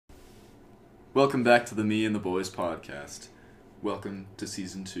Welcome back to the Me and the Boys podcast. Welcome to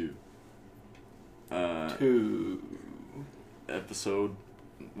season 2. Episode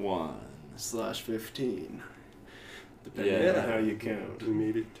 1/15. Depending on how you count. We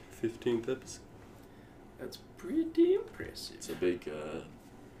made it to 15th episode. That's pretty impressive. It's a big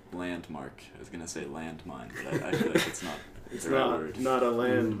landmark. I was going to say landmine, but I feel like it's not It's the right word. not a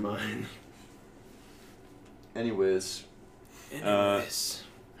landmine. Anyways,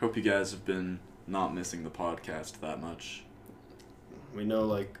 hope you guys have been not missing the podcast that much. We know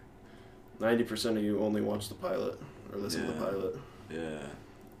like 90% of you only watch the pilot or listen to the pilot. Yeah.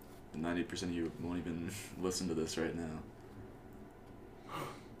 90% of you won't even listen to this right now.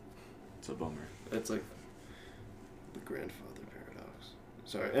 It's a bummer. It's like the grandfather paradox.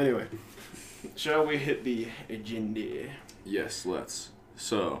 Sorry. Anyway, shall we hit the agenda? Yes, let's.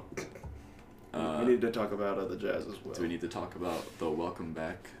 So, we need to talk about the Jazz as well. do we need to talk about the welcome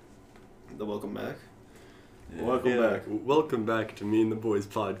back? The welcome back? Yeah. Welcome back. Welcome back to Me and the Boys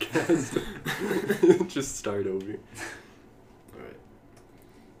podcast. Just start over. Alright.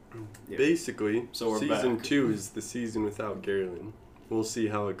 Yeah. Basically, So we're season back. 2 is the season without Garlynn. We'll see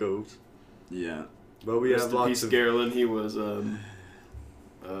how it goes. Yeah. But we Rest have in lots peace, of... Garlynn. He was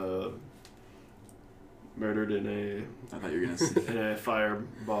murdered in I thought you were gonna. a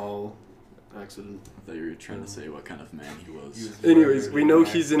fireball accident. I thought you were trying to say what kind of man he was. Anyways, we know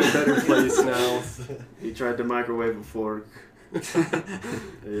he's in a better place now. He tried to microwave a fork.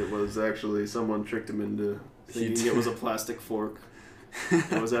 It was actually someone tricked him into thinking it was a plastic fork.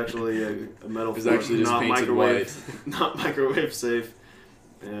 It was actually a metal It was fork, actually just not painted microwave, white. not microwave safe,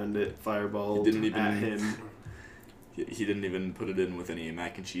 and it fireballed He didn't even- at him. He didn't even put it in with any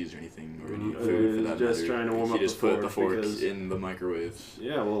mac and cheese or anything, or any He food for was that just matter. trying to warm he up just the put the fork fork because- in the microwave.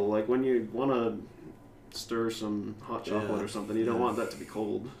 Yeah, well, like when you want to stir some hot chocolate Yeah. or something, you don't want that to be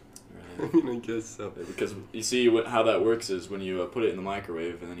cold. I mean, I guess so. Because you see how that works is when you put it in the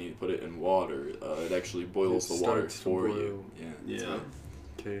microwave and then you put it in water, it actually boils It the water starts to for boil. you. Yeah. Yeah.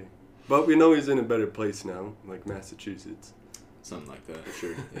 Okay. But we know he's in a better place now, like Massachusetts. Something like that.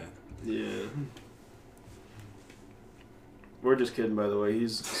 Sure. Yeah. Yeah. We're just kidding, by the way.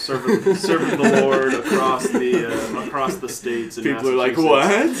 He's serving the Lord across the states. In People are like,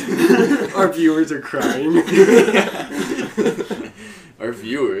 Massachusetts. what? Our viewers are crying. Our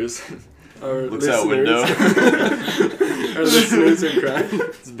viewers. Our Looks out window. Our listeners are crying.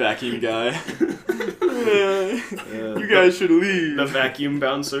 It's vacuum guy. You guys should leave. The vacuum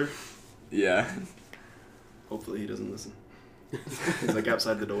bouncer. Yeah. Hopefully he doesn't listen. He's like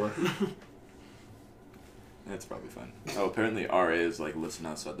outside the door. That's probably fun. Oh, apparently RAs like listen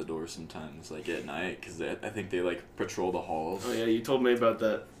outside the door sometimes, like at night, because I think they like patrol the halls. Oh yeah, you told me about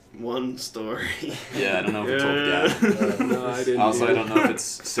that one story. Yeah, I don't know if it's told Gavin. No, I didn't. Also, I either. don't know if it's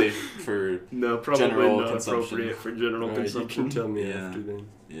safe for. No, probably General not consumption. appropriate for general Alright, you consumption. can tell me Yeah. after then.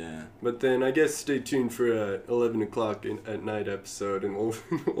 Yeah. But then I guess stay tuned for a 11 o'clock at night episode, and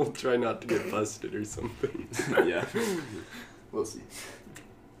we'll try not to get busted or something. Yeah. We'll see.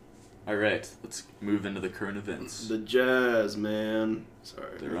 All right, let's move into the current events. The Jazz, man.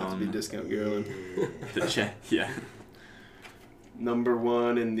 Sorry, They're there has to be on- discount Garlynn. Yeah. Number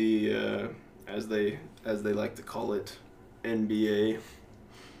one in the as they like to call it, NBA.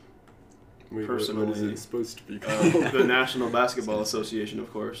 Wait, Personally, what is it supposed to be called? The National Basketball Association,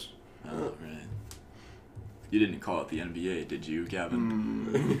 of course. Oh, right. You didn't call it the NBA, did you,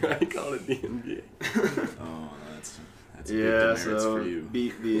 Gavin? I call it the NBA. Oh, that's a Yeah, big demerits so for you.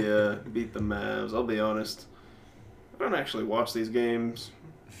 beat the Mavs. I'll be honest, I don't actually watch these games.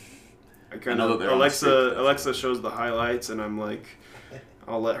 I kind know that of they're on a streak, though. Alexa shows the highlights, and I'm like,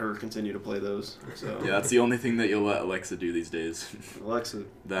 I'll let her continue to play those. So Yeah, that's the only thing that you'll let Alexa do these days. Alexa,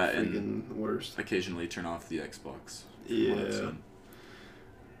 That and freaking worst. occasionally turn off the Xbox. from what I've Yeah. seen.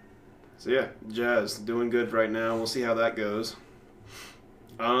 So yeah, Jazz doing good right now. We'll see how that goes.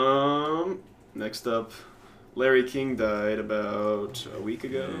 Next up, Larry King died about a week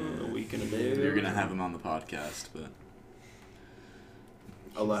ago, Yeah. a week and a day ago. You're gonna have him on the podcast, but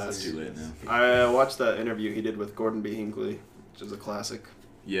Alas. it's too late now. I watched that interview he did with Gordon B. Hinckley, which is a classic.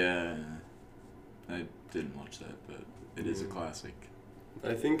 Yeah, I didn't watch that, but it is a classic.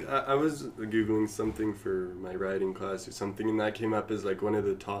 I think I was Googling something for my writing class or something, and that came up as like one of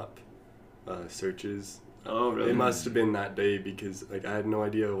the top searches. Oh, really? It must have been that day because like I had no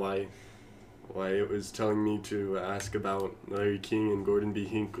idea why it was telling me to ask about Larry King and Gordon B.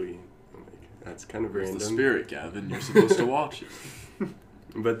 Hinckley. I'm like, that's kind of It's random. the spirit, Gavin. You're supposed to watch it.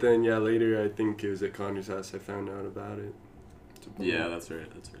 But then yeah, later I think it was at Connor's house I found out about it. It's a bummer. Yeah, that's right.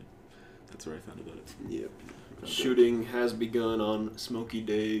 That's where I found about it. Yep. Shooting has begun on Smoky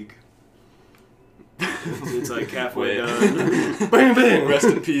Daig. It's like halfway Wait. done. Bang, bang. Rest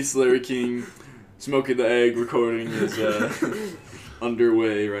in peace, Larry King. Smokey the Egg recording is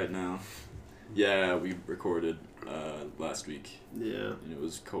underway right now. Yeah, we recorded last week. Yeah. And it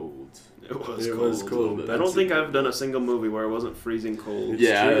was cold. It was It cold. was cold. I don't think I've done a single movie where it wasn't freezing cold.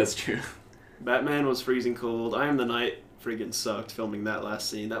 Yeah, true. that's true. Batman was freezing cold. I Am the Night freaking sucked filming that last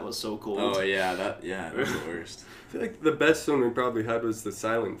scene. That was so cold. Oh yeah, that was the worst. I feel like the best one we probably had was the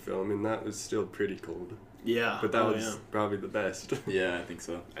silent film, and that was still pretty cold. Yeah. But that was probably the best. Yeah, I think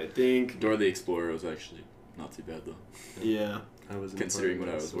so. I think. Dora the Explorer was actually not too bad though. Yeah. I was Considering what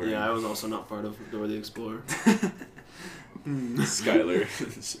I was wearing. Yeah, I was also not part of Dora the Explorer.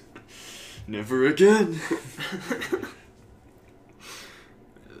 Skylar. Never again.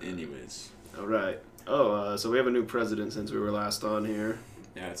 Anyways. All right. Oh, so we have a new president since we were last on here.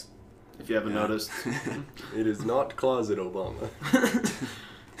 Yeah, it's. If you haven't noticed. It is not closet Obama.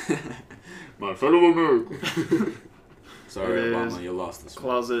 My fellow Americans. Sorry, It Obama, is you lost this one.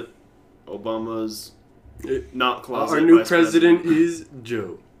 Closet Obama's It- not closet. Our new vice president is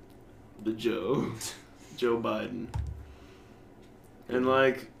Joe. the Joe Biden. And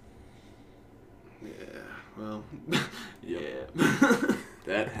like, yeah, well, Yep. yeah.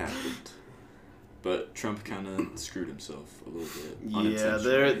 That happened. But Trump kind of screwed himself a little bit. Yeah, unintentionally.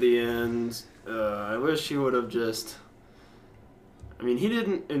 there at the end, I wish he would have just. I mean, he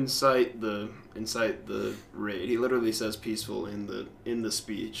didn't incite the raid. He literally says peaceful in the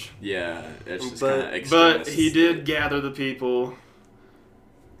speech. Yeah, it's just But- kind of But he did gather the people.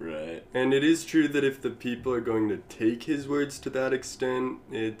 Right. And it is true that if the people are going to take his words to that extent,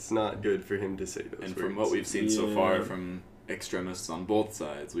 it's not good for him to say those And words. from what we've seen so far Yeah. from extremists on both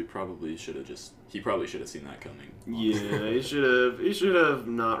sides, he probably should have seen that coming. Yeah, he should have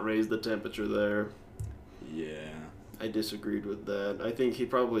not raised the temperature there. Yeah. I disagreed with that. I think he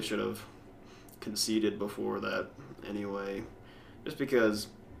probably should have conceded before that anyway. Just because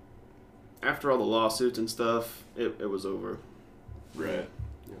after all the lawsuits and stuff, it was over. Right.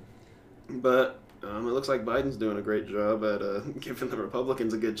 But it looks like Biden's doing a great job at giving the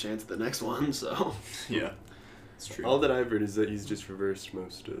Republicans a good chance at the next one, so. Yeah. It's true. All that I've heard is that he's just reversed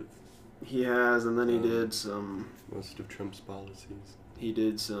most of He has, and then he did Trump's policies. he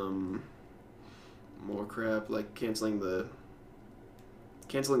did some more crap, like canceling the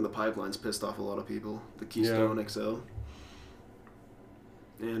pipelines pissed off a lot of people. The Keystone XL.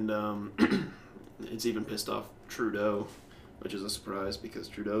 And it's even pissed off Trudeau, which is a surprise because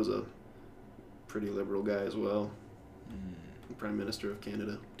Trudeau's a pretty liberal guy as well. Prime Minister of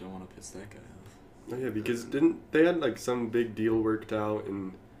Canada. Don't want to piss that guy off. Oh yeah, because didn't they had like some big deal worked out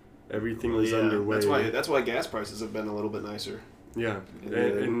and everything was underway? That's why gas prices have been a little bit nicer. Yeah, Yeah.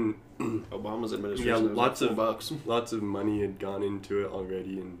 and Obama's administration. Yeah, lots of $4. lots of money had gone into it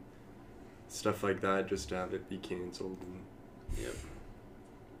already and stuff like that just to have it be canceled. And Yep.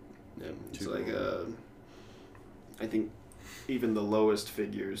 Yeah, it's Too like long. I think even the lowest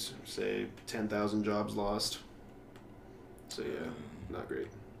figures say 10,000 jobs lost. So yeah, not great.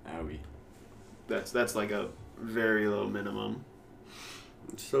 Owie. That's like a very low minimum.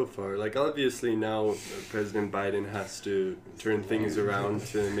 so far, like obviously now President Biden has to turn things around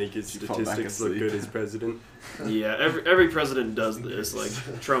to make his You fall back statistics look asleep. good as president. Yeah, every president does this.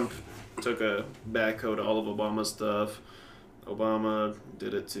 Like Trump took a backhoe to all of Obama's stuff. Obama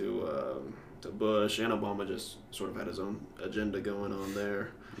did it to Bush, and Obama just sort of had his own agenda going on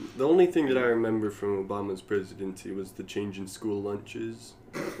there. The only thing that I remember from Obama's presidency was the change in school lunches.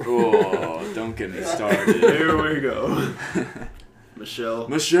 Oh, don't get me started. Here we go. Michelle.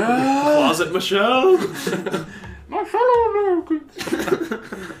 Michelle! Closet Michelle! My fellow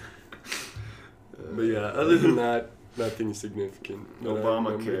Americans! But yeah, other than that, nothing significant. that I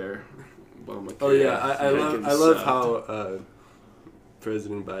remember. Obamacare. Obamacare. Oh yeah, I Freaking love sucked. how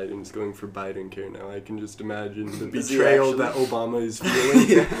President Biden's going for Biden care now. I can just imagine the Is he betrayal actually? that Obama is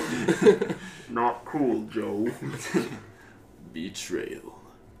feeling. Not cool, Joe. Betrayal.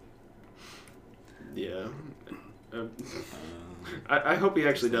 Yeah. I hope he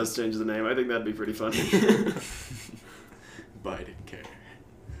actually does change the name. I think that'd be pretty funny. Biden care.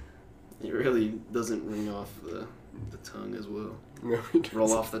 It really doesn't ring off the tongue as well. No, it doesn't.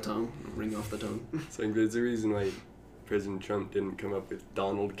 Roll off the tongue. Ring off the tongue. It's like there's a reason why President Trump didn't come up with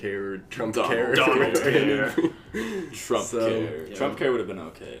Donald Care or Trump Donald Care. Donald Care. Trump So, care. yeah. Trump care would have been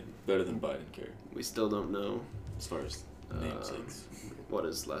okay. Better than Biden care. We still don't know As far as namesakes. what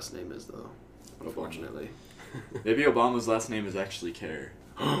his last name is, though. Unfortunately. Maybe Obama's last name is actually Care.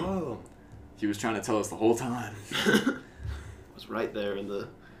 Oh. He was trying to tell us the whole time. It was right there in the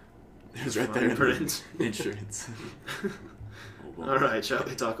It was right fine there in print. the insurance. boom. All right, shall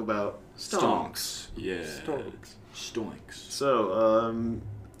we talk about stonks? Yeah. Stonks. Stonks. So,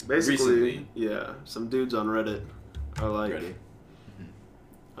 basically, Recently. yeah, some dudes on Reddit are like, Ready?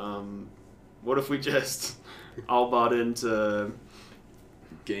 what if we just all bought into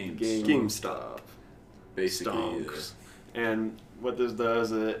Games. GameStop? Basically. Stonks. And what this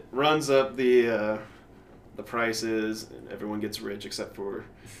does, it runs up the prices, and everyone gets rich except for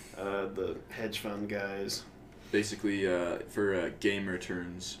the hedge fund guys. Basically, for gamer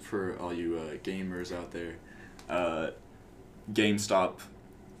terms, for all you gamers out there, GameStop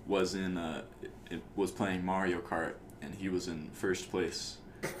was was playing Mario Kart, and he was in first place.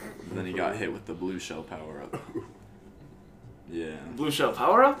 And then he got hit with the blue shell power up. Yeah. Blue shell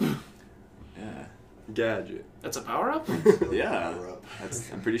power up? Yeah. Gadget. That's a power up? Yeah.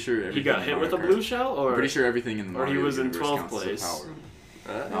 I'm pretty sure everything He got in hit with Mario a Kart- blue shell, or I'm pretty sure everything in the or Mario he was in universe 12th counts as a place.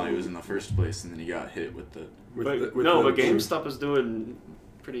 power. No, he was in the first place, and then he got hit with the. But GameStop is doing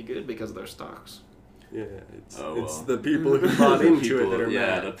pretty good because of their stocks. Yeah, it's well. the people who bought into people, it that are yeah,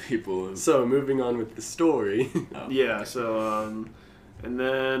 mad. the people. Who, So moving on with the story. oh, Yeah, okay. so, and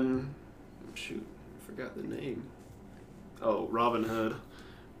then, shoot, I forgot the name. Oh, Robin Hood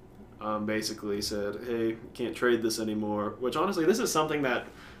basically said, hey, you can't trade this anymore, which honestly, this is something that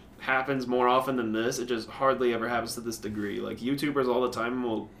happens more often than this. It just hardly ever happens to this degree. Like, YouTubers all the time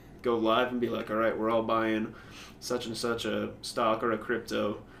will go live and be like, all right, we're all buying such and such a stock or a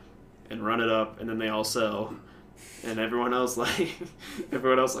crypto and run it up, and then they all sell. And everyone else like,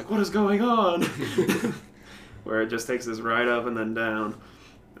 what is going on? Where it just takes this right up and then down.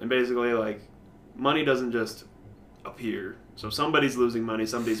 And basically, like, money doesn't just appear. So somebody's losing money,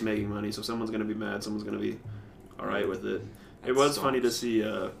 somebody's making money, so someone's going to be mad, someone's going to be all right with it. It was funny to see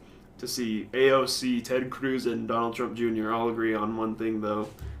AOC, Ted Cruz, and Donald Trump Jr. all agree on one thing, though,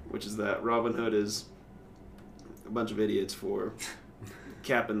 which is that Robin Hood is a bunch of idiots for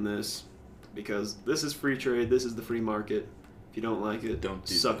capping this, because this is free trade, this is the free market. If you don't like it, Don't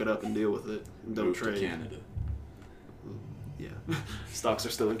do suck that. it up and deal with it. And don't Move trade. to Canada. Yeah. Stocks are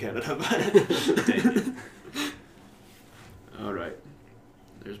still in Canada, but Dang it. all right.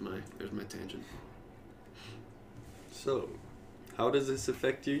 There's my tangent. So, how does this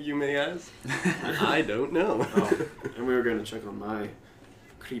affect you, you may ask? I don't know. Oh, and we were going to check on my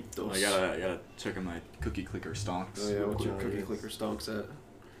cryptos. I gotta check on my cookie clicker stonks. Oh yeah, what's your Oh, cookie yes. clicker stonks at?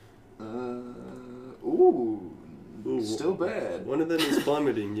 Ooh, Ooh, still bad. One of them is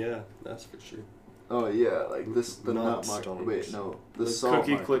plummeting, yeah, that's for sure. Oh yeah, like this, the Not nut market. stonks. Wait, no, the The salt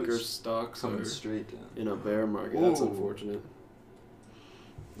cookie market clicker is stocks coming are straight down. in a bear market. That's Ooh. unfortunate.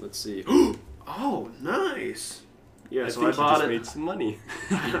 Let's see. Oh, nice. Yeah, I so think I bought just it. made some money.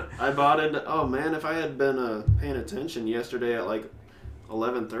 I bought it. Oh man, if I had been paying attention yesterday at like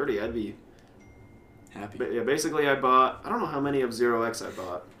 11:30, I'd be. Happy. But yeah, basically I bought. I don't know how many of 0x I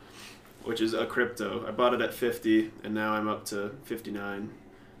bought, which is a crypto. I bought it at 50, and now I'm up to 59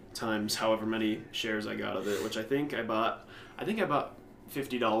 times however many shares I got of it. Which I think I bought. I think I bought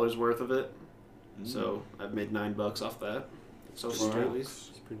 $50 worth of it. So I've made $9 off that so far at least.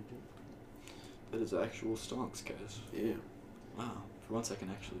 It's pretty good. That is actual stonks, guys. Yeah. Wow. For once, I can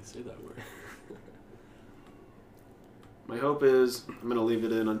actually say that word. My hope is I'm going to leave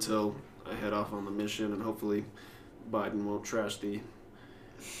it in until I head off on the mission, and hopefully Biden won't trash the...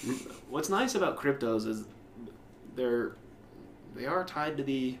 What's nice about cryptos is they are tied to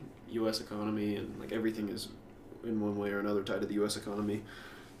the U.S. economy, and like everything is in one way or another tied to the U.S. economy.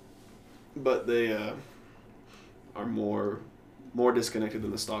 But they are more disconnected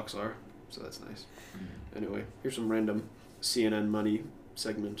than the stocks are, so that's nice. Anyway, here's some random CNN money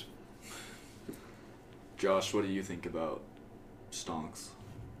segment. Josh, what do you think about stonks?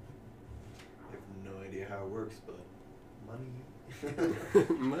 I have no idea how it works, but money.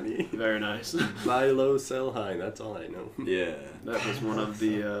 Money. Very nice. Buy low, sell high, that's all I know. Yeah. That was one of the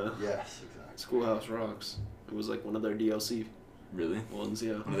Yes, exactly. Schoolhouse Rocks. It was like one of their DLC Really? ones,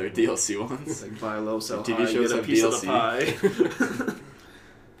 yeah. One of their DLC ones? It's like buy low, sell TV high, shows get a have piece DLC. of the pie.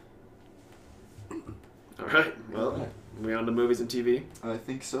 All right, well, Alright. we on to movies and TV. I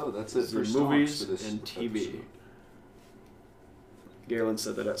think so. That's it So for movies stonks for this and TV. episode. Garlynn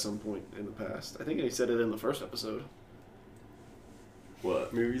said that at some point in the past. I think he said it in the first episode.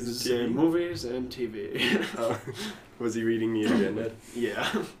 What? Movies and Say TV? movies and TV. Oh, was he reading the agenda?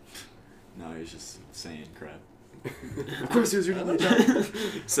 Yeah. No, he's just saying crap. Of course he was reading the agenda.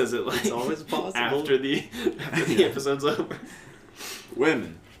 Says it like It's always possible. after the episode's over.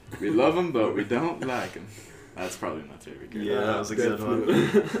 Women. We love them, but we don't like them. That's probably my favorite character. Yeah, that was a good one.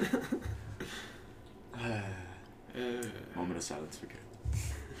 One. Moment of silence for Garrett.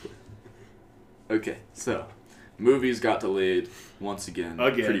 Okay, so movies got delayed once again.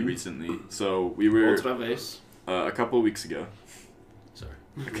 Again. Pretty recently. So we were What's my face? a couple of weeks ago. Sorry.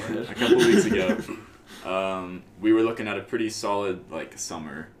 A couple of weeks ago, we were looking at a pretty solid like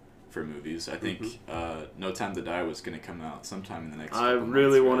summer for movies. I think No Time to Die was gonna come out sometime in the next. I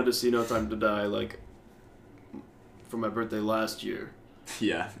really wanted to see No Time to Die like for my birthday last year.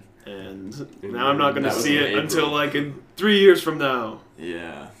 Yeah. And now I'm not gonna That was see in it April. until like in 3 years from now.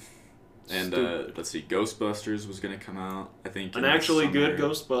 Yeah. And Stupid. let's see, Ghostbusters was gonna come out. I think An in the actually good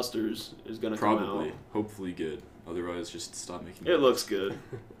summer. Ghostbusters is gonna Probably, come out. hopefully good. Otherwise, just stop making. It looks good.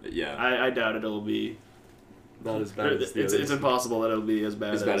 Yeah. I doubt it'll be. Not as bad as the It's others. impossible that it'll be as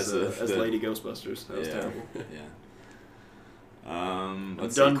bad as the- Lady Ghostbusters. That was yeah. terrible. Yeah. I'm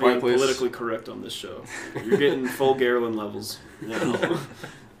Let's done see, being Quiet Place. politically correct on this show. You're getting full Garlynn levels now.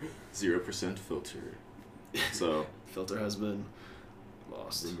 0% filter. So Filter has been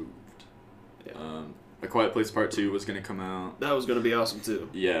lost. removed. Yeah. A Quiet Place Part 2 was gonna come out. That was gonna be awesome too.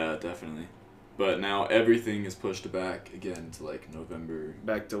 Yeah, definitely. But now everything is pushed back again to like November.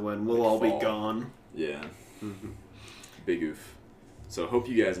 Back to when we'll Like all fall. be gone. Yeah. Big oof. So hope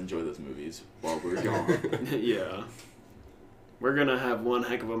you guys enjoy those movies while we're gone. Yeah. We're gonna have one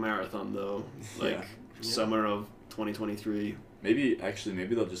heck of a marathon though. Like Yeah. summer of 2023. Maybe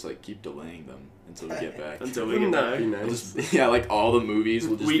they'll just like keep delaying them until we get back. Until we get Wouldn't that back. be We'll nice? just, yeah, like all the movies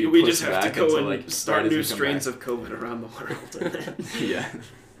will just be We pushed just have to back go until, and like, start right as new we come strains back. of COVID around the world. Yeah.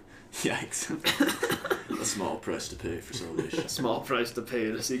 Yikes. A small price to pay for salvation. Small price to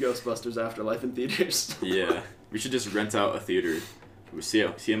pay to see Ghostbusters Afterlife in theaters. Yeah. We should just rent out a theater. We see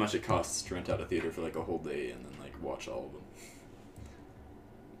how much it costs to rent out a theater for like a whole day and then like watch all of them.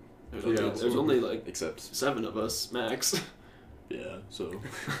 There's only like Except 7 of us max. yeah, so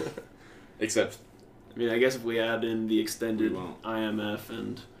except I mean, I guess if we add in the extended We won't. IMF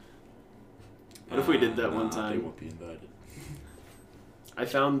and what if we did that one They time? won't be invited. I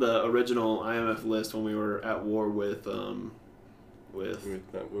found the original IMF list when we were at war with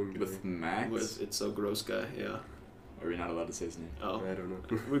With that one guy. With Max? It's So Gross guy. Yeah. Are we not allowed to say his name? Oh, I don't know.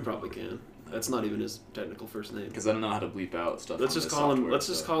 we probably can. That's not even his technical first name. Because I don't know how to bleep out stuff. Let's on just this call him. software, Let's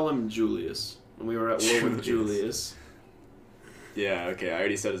just call him Julius. When we were at war with Julius. Julius, Yeah, okay, I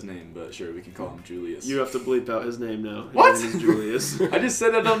already said his name, but sure, we can call him Julius. you have to bleep out his name now. His What? name is Julius. I just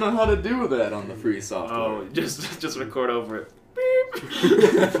said I don't know how to do that on the free software. Oh, just record over it.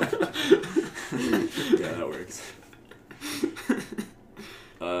 Yeah, that works.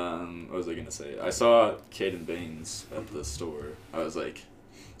 What was I gonna say? I saw Caden Baines at the store. I was like,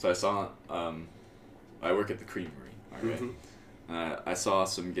 so I saw, I work at the creamery, alright? Mhm. I saw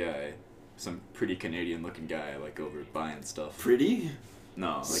some guy, some pretty Canadian looking guy, like over buying stuff. Pretty?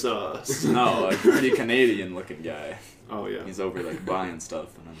 No, like, Sus. no, like pretty Canadian looking guy. Oh yeah. He's over like buying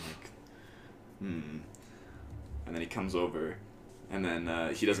stuff, and I'm like, and then he comes over, and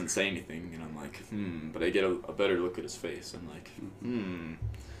then he doesn't say anything, and I'm like, but I get a better look at his face. I'm like,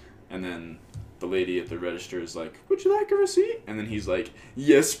 and then the lady at the register is like, would you like a receipt? And then he's like,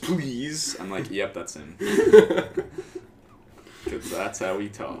 yes, please. I'm like, yep, that's him. Because that's how he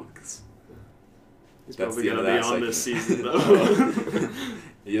talks. He's That's probably the end gonna of be that on this segment. season though.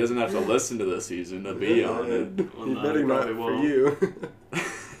 He doesn't have to listen to the season to be on it. Well, He no, better he not probably for won't. you.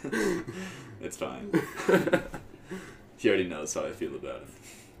 It's fine. He already knows how I feel about it.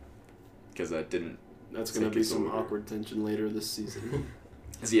 Because I didn't. That's gonna Take be his some order. awkward tension later this season.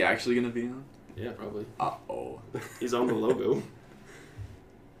 Is he actually gonna be on? Yeah, probably. Uh-oh. He's on the logo.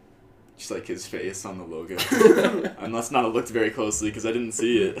 Just like his face on the logo. I must not have looked very closely because I didn't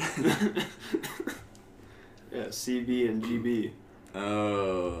see it. Yeah, CB and GB.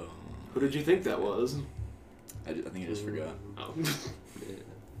 Oh. Who did you think that was? I think I just forgot. Oh. Yeah.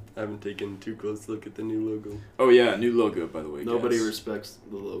 I haven't taken too close look at the new logo. Oh yeah, new logo by the way. Nobody guys. respects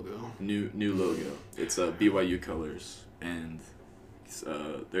the logo. New logo. It's BYU colors, and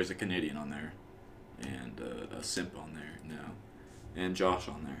there's a Canadian on there, and a simp on there now, and Josh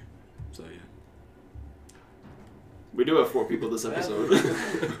on there. So yeah. We do have 4 people this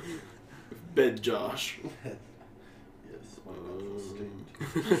episode. Bed Josh. Yes, one of those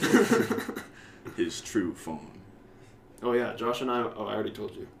His true phone. Oh yeah, Josh and I. Oh, I already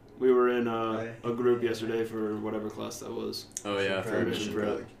told you. We were in a group yesterday for whatever class that was. Oh yeah, for Mission mission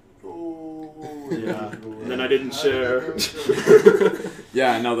prep. prep. Oh. Yeah. And then I didn't share.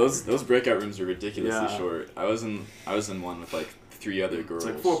 Yeah, no, those breakout rooms are ridiculously Yeah. short. I was in one with like 3 other girls.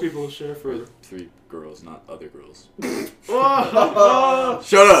 It's like 4 people share for. Or 3 girls, not other girls. Oh,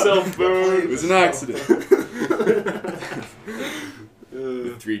 Shut up! Self-burn. It was an accident.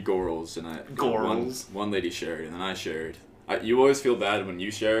 With 3 girls and Girls. one lady shared and then I shared. You always feel bad when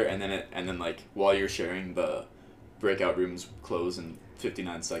you share and then like while you're sharing the breakout rooms close in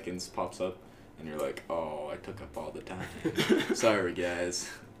 59 seconds, pops up, and you're like, oh, I took up all the time. Sorry, guys.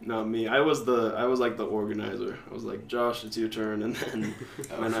 Not me. I was like the organizer. I was like, Josh, it's your turn, and then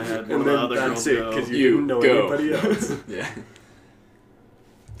I had one of the other girls go. Because you didn't know go. anybody else. Yeah.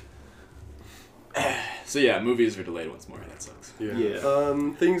 So yeah, movies are delayed once more. That sucks.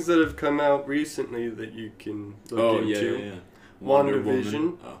 Yeah. Things that have come out recently that you can look into. Yeah.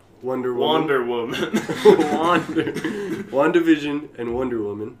 WandaVision. Oh. Wonder Woman. WandaVision and Wonder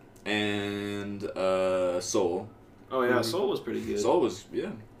Woman. And Soul. Oh yeah, Soul was pretty good. Soul was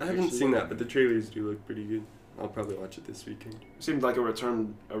I haven't seen that, but the trailers do look pretty good. I'll probably watch it this weekend. Seemed like a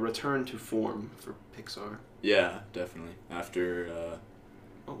return to form for Pixar. Yeah, definitely. After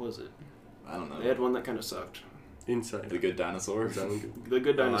What was it? I don't know. They had one that kind of sucked. Inside. The Good Dinosaur. Is that one good? The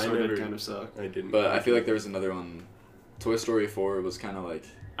Good Dinosaur I did kind of suck. I didn't. But I feel like there was another one. Toy Story 4 was kind of like.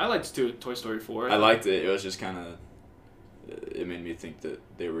 I liked Toy Story 4. I liked it. It was just kind of. It made me think that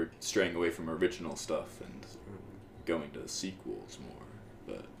they were straying away from original stuff and going to sequels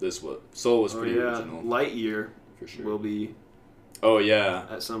more. But Soul was pretty original. Lightyear for sure. will be. Oh yeah.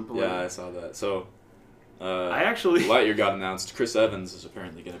 At some point. Yeah, I saw that. So. I actually. Lightyear got announced. Chris Evans is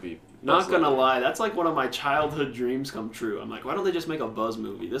apparently going to be. Not gonna lie, that's like one of my childhood dreams come true. I'm like, why don't they just make a Buzz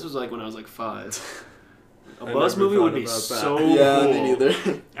movie? This was like when I was like 5. A Buzz movie would be so cool. Yeah, me neither.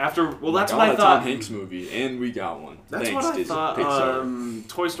 That's what I Tom thought. Hanks movie, and we got one. That's Thanks, what I Disney, thought. Pixar.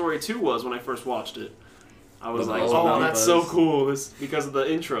 Toy Story 2 was when I first watched it. I was The like, Buzz oh, movie. that's so cool. This because of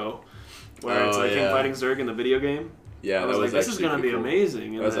the intro, where it's like him fighting Zurg in the video game. Yeah, I was like, this is gonna be cool.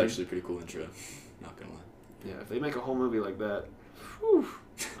 amazing. That was actually a pretty cool intro. Not gonna lie. Yeah, if they make a whole movie like that, whew,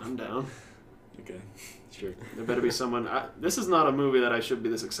 I'm down. Okay, sure. There better be someone. This is not a movie that I should be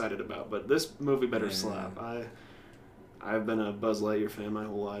this excited about, but this movie better Yeah. slap. I've been a Buzz Lightyear fan my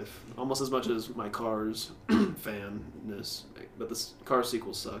whole life, almost as much as my Cars fanness. But the Cars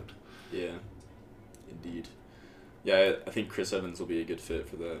sequel sucked. Yeah, indeed. Yeah, I think Chris Evans will be a good fit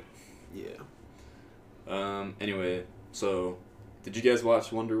for that. Yeah. Anyway, so did you guys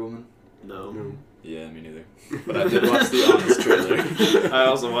watch Wonder Woman? No. Yeah, me neither. But I did watch the Honest trailer. I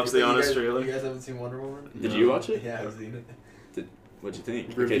also watched the Honest trailer. You guys haven't seen Wonder Woman? Did you watch it? Yeah, I've seen it. What'd you think?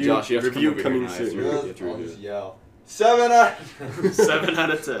 Review- Okay, Josh, you have to come review over coming here soon. You have to I'll review just it. yell. 7 out. 7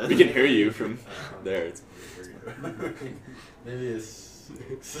 out of 10. We can hear you from there. It's Maybe it's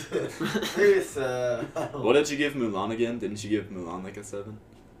 6. Maybe it's What did you give Mulan again? Didn't you give Mulan like a 7?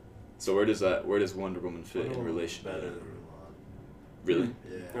 So where does Wonder Woman fit in relation to better that? than Mulan. Really?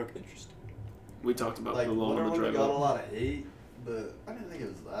 Yeah. Okay. Interesting. We talked about Like the Wonder Lone and the Woman got a Dragon. lot of hate, but I didn't think it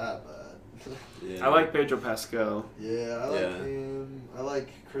was that bad. Yeah. I like Pedro Pascal. Yeah, I like Yeah. him. I like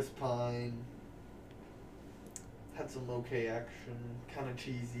Chris Pine. Had some okay action, kind of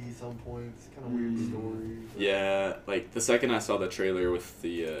cheesy some points, kind of weird story. but- Yeah, like the second I saw the trailer with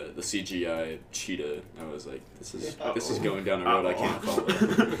the CGI cheetah, I was like, this is going down a road I can't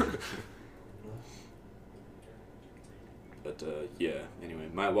follow. But yeah, anyway,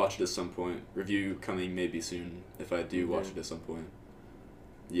 might watch it at some point. Review coming maybe soon if I do watch it at some point.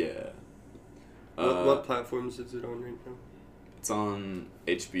 Yeah. What platforms is it on right now? It's on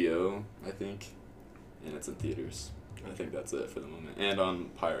HBO, I think, and it's in theaters. I think that's it for the moment. And on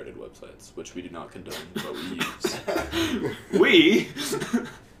pirated websites, which we do not condone, but we use. We?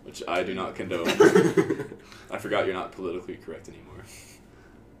 Which I do not condone. I forgot you're not politically correct anymore.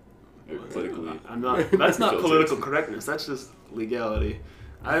 Or politically. I'm not. That's not filtered. political correctness. That's just legality.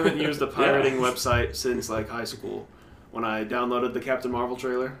 I haven't used a pirating website since like high school, when I downloaded the Captain Marvel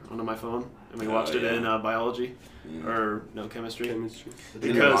trailer onto my phone and we watched it in biology Yeah. or no chemistry. Chemistry.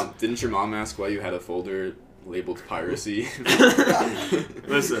 Because Didn't your mom ask why you had a folder labeled piracy?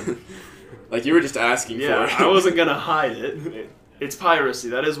 listen, Like you were just asking yeah, for it. I wasn't gonna hide it. It's piracy.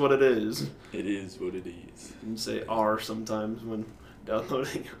 That is what it is. It is what it is. You say R sometimes when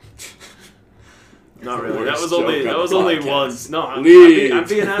downloading. Not really. Worst That was joke only on the only podcast. once. No, I'm Leave.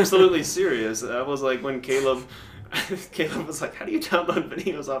 being absolutely serious. That was like when Caleb was like, "How do you download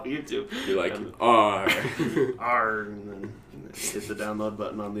videos off YouTube?" You're like, And- R. R, and then hit the download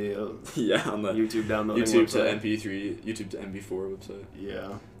button on the Yeah, on the YouTube downloading YouTube website. to MP3, YouTube to MP4 website. Yeah.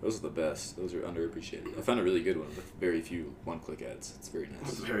 Those are the best. Those are underappreciated. I found a really good one with very few one-click ads. It's very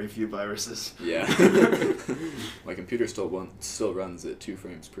nice. Very few viruses. Yeah. My computer still runs at 2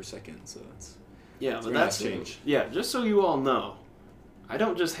 frames per second, so it's Yeah, It's but a very that's nice change. Yeah, just so you all know, I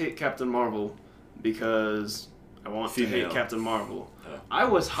don't just hate Captain Marvel because I want to Female. hate Captain Marvel. Oh. I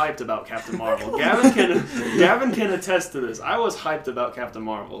was hyped about Captain Marvel. Gavin can attest to this. I was hyped about Captain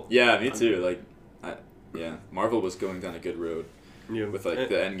Marvel. Yeah, me too. Like, yeah, Marvel was going down a good road. Yeah. with like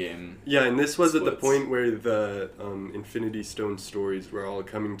the end game. Yeah, and this was at the splits. point where the Infinity Stone stories were all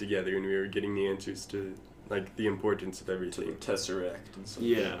coming together, and we were getting the answers to like the importance of To the everything. Tesseract and stuff.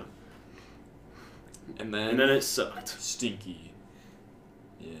 Yeah. And then it sucked. Stinky.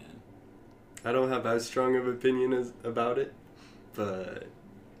 Yeah. I don't have as strong of opinion about it, but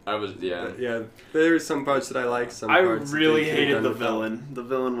I was yeah, there are some parts that I like. Some I parts that really they could've hated done the without. villain. The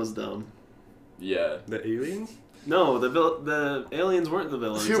villain was dumb. Yeah. The aliens? No, the aliens weren't the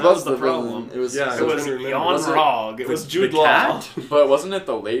villains. Who that was was the the problem. villain? It was Yeah, It was trying to remember. Jan Was it Rog. It was Jude the Law. cat? But wasn't it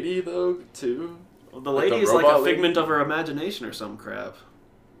the lady though too? The Like the lady is like a robot lady? figment of her imagination or some crap.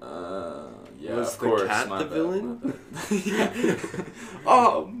 Yeah, Was of the course. cat my the bad, villain? my bad. Yeah.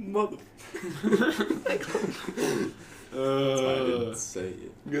 Oh, mother. I didn't say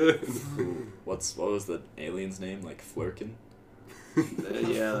it. Good. What was the alien's name? Like Flurkin?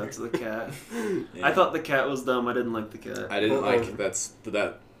 Yeah, that's the cat. Yeah. I thought the cat was dumb. I didn't like the cat. I didn't Uh-oh. like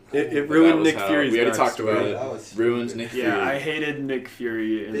that. It that ruined was Nick how- Fury's We already talked backstory. about That it. was Ruined stupid. Nick Fury. Yeah, I hated Nick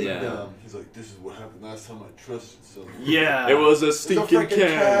Fury. And Big Yeah. dumb. He's like, this is what happened last time I trusted someone. Yeah. It was a a stinking freaking cat.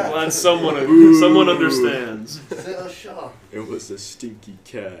 cat. Glad someone Boo. understands. Set a shot. It was a stinky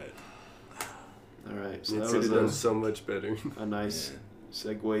cat. All right, so It that could was have done so much better. a nice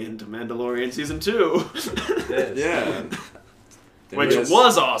Yeah. segue into Mandalorian season 2, Yes. Yeah. which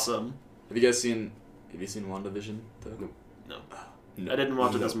was awesome. Have you seen WandaVision? Though? No. No. I didn't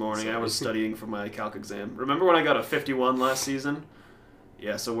watch it this No, morning. I sorry. was studying for my calc exam. Remember when I got a 51 last season?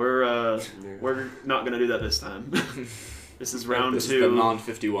 Yeah, so we're not gonna do that this time. This is round This 2. is the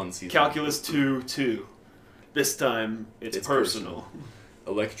non-51 season. Calculus 2-2. This time it's personal.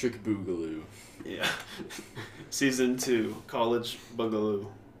 Electric Boogaloo. Yeah. Season 2, College Bugaloo.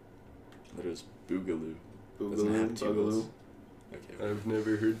 That is Boogaloo. Doesn't Boogaloo, have two Bugaloo. L's. Okay. I've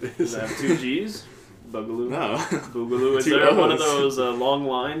never heard Does this. it have 2 G's? Bugaloo. No. Boogaloo. Is Two there one of O's. those long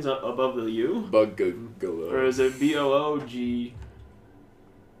lines above the U? Buggaloo. Or is it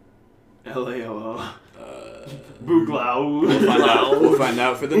BOOGLAOO? Booglau. We'll find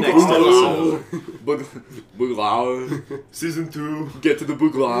out for the next episode. Boogaloo. Season 2. Get to the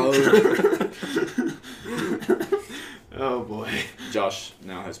Boogaloo. Oh boy. Josh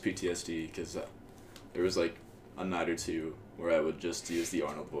now has PTSD because there was like a night or two where I would just use the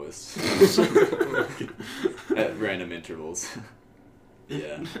Arnold voice at random intervals.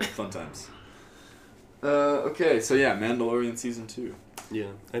 Yeah, fun times. Okay, so yeah, Mandalorian season 2. Yeah,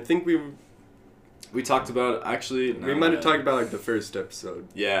 I think We talked about we might have talked about like the first episode.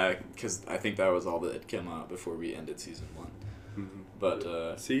 Yeah, because I think that was all that had come out before we ended season 1.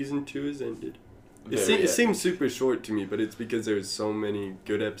 But Season 2 is ended. It very- seems super short to me, but it's because there's so many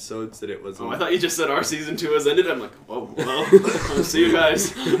good episodes that it wasn't. Oh, I thought you just said our season 2 has ended. I'm like, whoa, well, I'll see you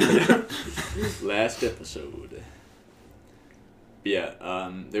guys. last episode. Yeah,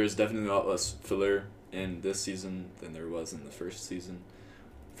 there was definitely a lot less filler in this season than there was in the first season.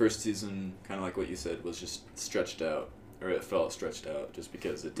 First season, kind of like what you said, was just stretched out, or it felt stretched out, just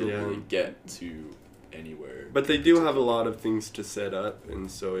because it didn't Yeah. really get to anywhere. But they do have a lot of things to set up,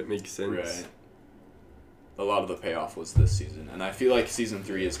 and so it makes sense. Right. A lot of the payoff was this season, and I feel like season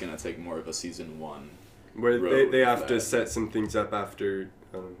 3 is gonna take more of a season 1. Where road they have with to that. set some things up after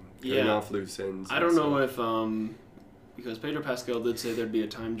cutting Yeah. off loose ends. I don't know if, because Pedro Pascal did say there'd be a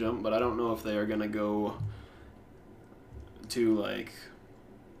time jump, but I don't know if they are going to go to, like,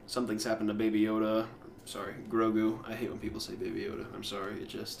 something's happened to Baby Yoda. Sorry, Grogu. I hate when people say Baby Yoda. I'm sorry. It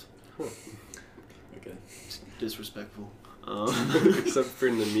just... Okay. It's disrespectful. Except for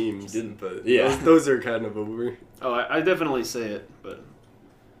in the memes. Didn't- but yeah. those are kind of over. Oh, I definitely say it, but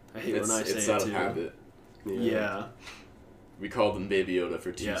I hate when I say It's it out too. of habit. Yeah. We called him Baby Yoda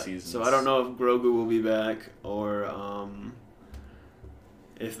for 2 Yeah. seasons. So I don't know if Grogu will be back or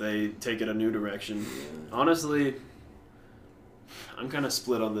if they take it a new direction. Yeah. Honestly, I'm kind of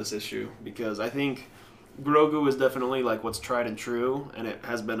split on this issue because I think Grogu is definitely like what's tried and true, and it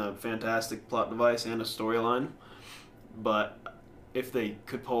has been a fantastic plot device and a storyline. But if they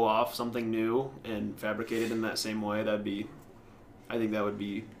could pull off something new and fabricate it in that same way, I think that would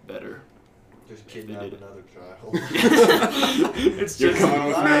be better. Just They kidnap did it. another child. It's You're just coming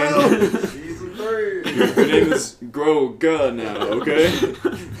with me. Season 3. Your name is Grogu now, okay?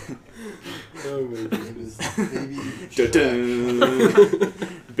 Oh my His goodness. baby Dun-dun.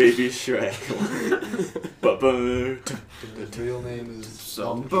 Baby Shrek. Ba-ba. His real name is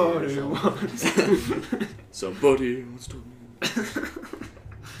somebody wants. Somebody wants to.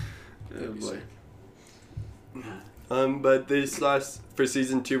 Oh boy. But for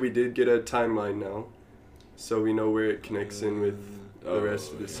season 2, we did get a timeline now. so we know where it connects in with the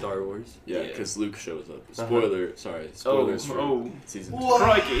rest of the yeah. Star Wars. Yeah, Yeah. because Luke shows up. Uh-huh. Spoilers for season 2. What?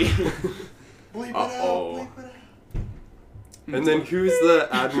 Crikey. Bleep it Uh-oh. out. Bleep it out. And then who's the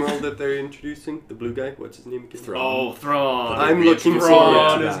admiral that they're introducing? The blue guy? What's his name again? Thrawn. Oh, Thrawn. I'm looking forward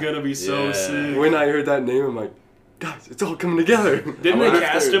Thrawn to is that. gonna be so Yeah. sick. When I heard that name, I'm like, guys, it's all coming together. Didn't I they wonder if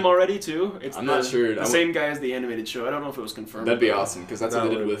cast they're- him already too? It's I'm not sure. The same guy as the animated show. I don't know if it was confirmed. That'd be awesome, because that's what That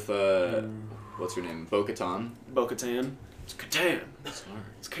they did would- with, what's her name? Bo-Katan. Bo-Katan. It's Katan.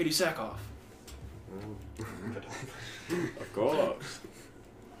 It's Katie Sackhoff. Of course.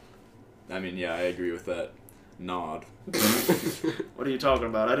 I mean, yeah, I agree with that. Nod. What are you talking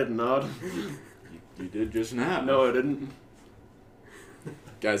about? I didn't nod. You did just now. No, I didn't.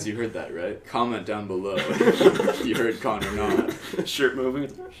 Guys, you heard that, right? Comment down below. You heard Connor nod. Shirt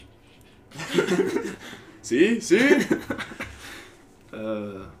moving. See? See?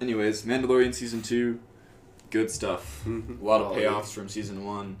 Uh, Anyways, Mandalorian Season 2, good stuff. Mhm. A lot of Oh, yeah. payoffs from Season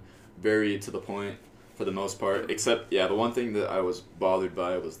 1. Very to the point for the most part. Except, yeah, the one thing that I was bothered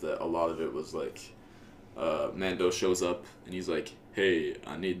by was that a lot of it was like, Mando shows up and he's like, hey,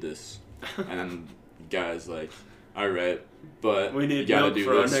 I need this. And then guy's like, alright, but we you need gotta milk do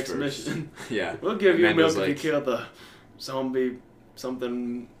for our this next first. mission. Yeah. We'll give you Mando's milk if like- you kill the zombie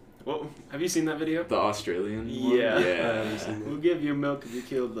something. What? Have you seen that video? The Australian one? Yeah. I Yeah. haven't seen that. We'll give you milk if you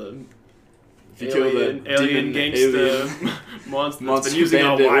kill the If you kill the alien demon gangsta alien monster that's monster been using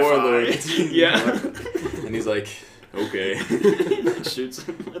our bandit Wi-Fi. warlord. Yeah. And he's like, okay. Shoots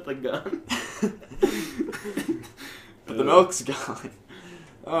him with a gun. But the milk's gone.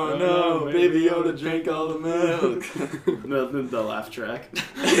 Oh no, Baby Yoda drank all the milk. The laugh track.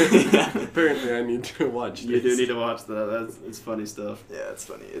 Apparently, I need to watch this. You do need to watch that. It's funny stuff. Yeah, it's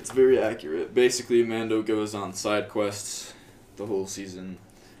funny. It's very accurate. Basically, Mando goes on side quests the whole season.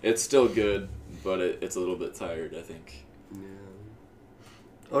 It's still good, but it's a little bit tired, I think. Yeah.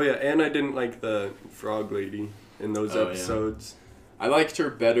 Oh yeah, and I didn't like the frog lady in those Oh, yeah. episodes. I liked her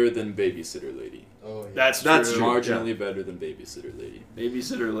better than Babysitter Lady. Oh, yeah. That's That's true. true. Marginally better than Babysitter Lady.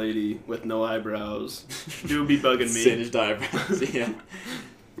 Babysitter lady with no eyebrows. Do be bugging me. Singed eyebrows, yeah.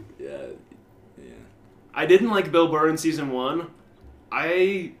 Yeah. Yeah. I didn't like Bill Burr in season 1.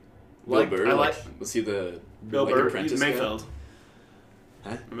 I Bill like. Burr, I like, like was he the Bill like Burr. apprentice He's guy? Mayfeld.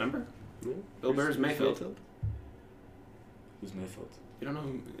 Huh? Remember? Yeah. Bill Burr's Mayfeld. Who's Mayfeld? You don't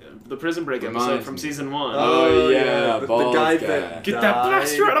know the Prison Break Reminds episode from me. season 1. Oh, yeah, the bald guy guy. that Get died. that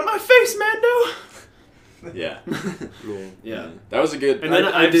blaster out of my face, Mando! Yeah. Yeah. Yeah. That was a good. And then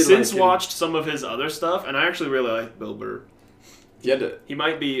I I've did since like him. watched some of his other stuff, and I actually really like Bill Burr. He had to. He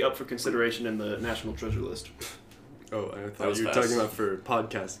might be up for consideration in the National Treasure list. Oh, I That thought was you were fast. talking about for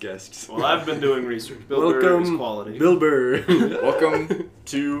podcast guests. Well, I've been doing research. Bill Burr is Welcome, quality. Bill Burr. Welcome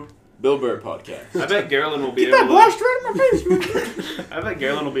to Bill Burr podcast. I bet Garlynn will be Get able that to. blast right in my face, man. I bet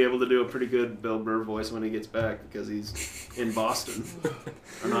Garlynn will be able to do a pretty good Bill Burr voice when he gets back because he's in Boston.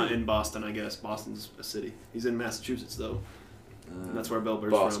 Or not in Boston, I guess. Boston's a city. He's in Massachusetts, though. And that's where Bill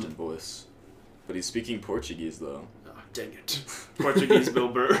Burr's Boston from. voice. But he's speaking Portuguese though. Oh, dang it. Portuguese Bill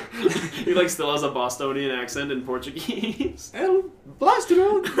Burr. He like still has a Bostonian accent in Portuguese. El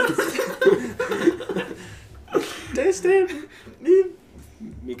blastero.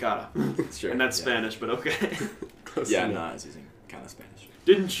 Mikada. Sure. And that's yeah. Spanish, but okay. Close Yeah, enough. no, I was using kind of Spanish.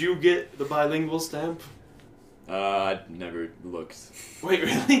 Didn't you get the bilingual stamp? I never looked. Wait,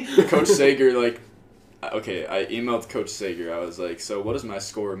 really? Coach Sager, like, okay, I emailed Coach Sager. I was like, so what does my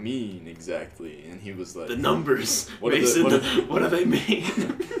score mean exactly? And he was like, The numbers. What are the- Mason, what what do they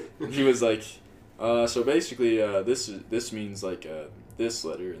mean? he was like, so basically, this means like this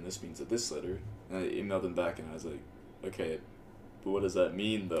letter, and this means this letter. And I emailed him back, and I was like, okay, but what does that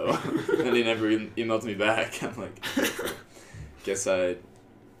mean though? And he never emailed me back. I'm like, guess I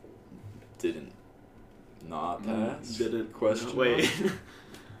didn't not pass. Didn't. Question No, wait.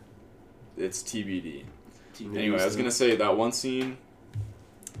 It's TBD. TV Anyway, I was stuff. gonna say that one scene,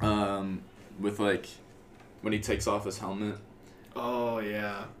 with like, when he takes off his helmet, Oh,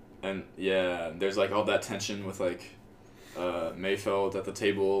 yeah. and yeah, there's like all that tension with like, Mayfeld at the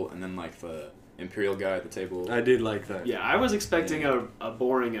table, and then like the Imperial guy at the table. I did like that. Yeah, I was expecting a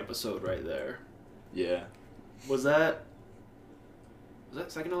boring episode right there. Yeah, Was that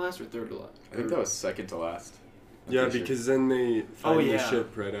second to last or third to last? I think that was second to last. I'm Yeah, pretty sure. because then they find the yeah.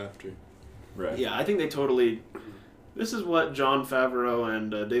 ship right after. Right. Yeah, I think they totally. This is what Jon Favreau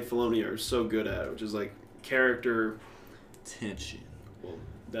and Dave Filoni are so good at, which is like character. Tension. Well,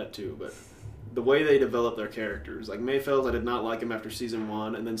 that too, but the way they develop their characters. Like Mayfeld, I did not like him after season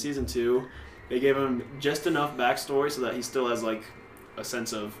 1, and then season 2, they gave him just enough backstory so that he still has like a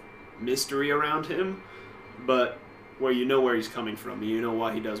sense of mystery around him. but where you know where he's coming from and you know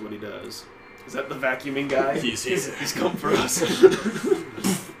why he does what he does. Is that the vacuuming guy? He's here. He's come for us.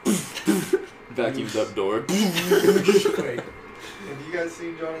 Vacuums up door. Wait, have you guys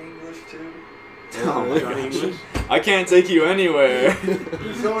seen Johnny English too? Oh my Johnny gosh. English? I can't take you anywhere.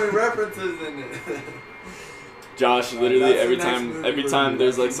 There's so many references in it. Josh, literally That's the next movie every we're time doing.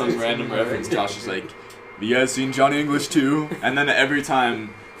 there's like That's some the next random movie, reference, right? Josh is like, "Have you guys seen Johnny English too?" And then every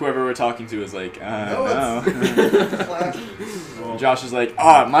time whoever we're talking to is like, no. It's classic. Well, Josh is like,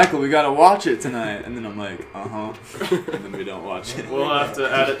 "Oh, Michael, we gotta watch it tonight," and then I'm like, "Uh-huh," and then we don't watch it. we'll have to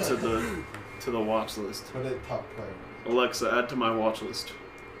add it to the watch list. Put it top priority. Alexa, add to my watch list.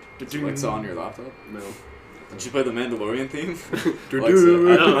 Is Alexa on your laptop? No. Did you play the Mandalorian theme?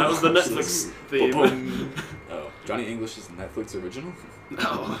 No, that was the Netflix theme. Boom. Oh, Johnny English is a Netflix original?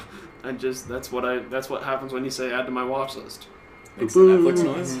 No, that's what happens when you say add to my watch list. Makes the Netflix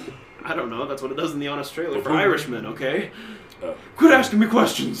noise? I don't know. That's what it does in the honest trailer for Irishmen. Okay. Oh. Quit asking me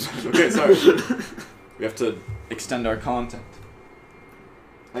questions. Okay, sorry. We have to extend our content.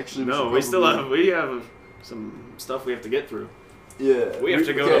 Actually, No, we have some stuff we have to get through. Yeah. We have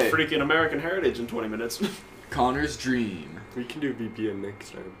to go to freaking American Heritage in 20 minutes. Connor's dream. We can do VPN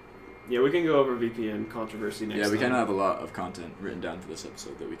next time. Yeah, we can go over VPN controversy next Yeah, we time. kind of have a lot of content written down for this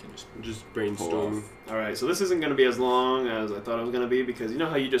episode that we can just pull brainstorm. off. Alright, so this isn't going to be as long as I thought it was going to be because you know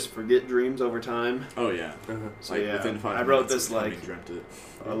how you just forget dreams over time? Oh yeah. So Like yeah, within 5 I wrote minutes this of having like dreamt it.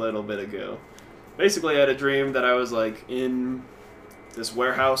 a little bit ago. Basically, I had a dream that I was like in this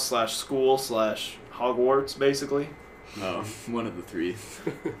warehouse slash school slash Hogwarts, basically. Oh, one of the three.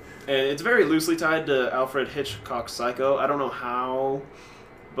 And it's very loosely tied to Alfred Hitchcock's Psycho. I don't know how,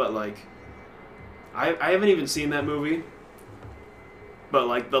 but like, I haven't even seen that movie. But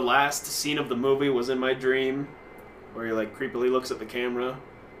like the last scene of the movie was in my dream, where he like creepily looks at the camera.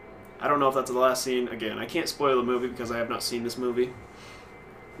 I don't know if that's the last scene. Again, I can't spoil the movie because I have not seen this movie.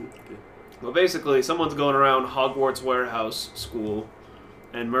 Okay. Well, basically, someone's going around Hogwarts warehouse school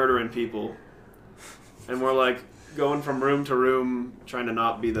and murdering people. And we're like going from room to room trying to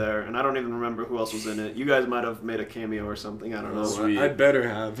not be there. And I don't even remember who else was in it. You guys might have made a cameo or something. I don't know. Sweet. I better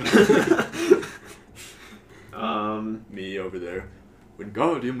have. Me over there.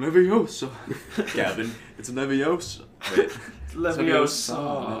 Wingardium Leviosa. Gavin, it's Leviosa. Wait.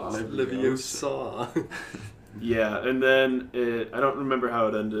 Leviosa. Leviosa. Yeah, and then I don't remember how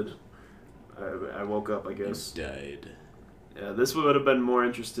it ended. I woke up, I guess. You died. Yeah, this would have been more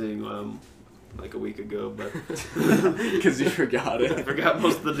interesting like a week ago, but Because you forgot it. I forgot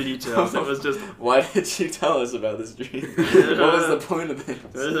most of the details. It was just Why did you tell us about this dream? What was the point of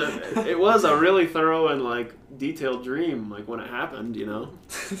it? it was a really thorough and like detailed dream, like when it happened, you know.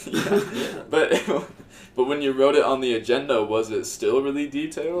 Yeah. But when you wrote it on the agenda, was it still really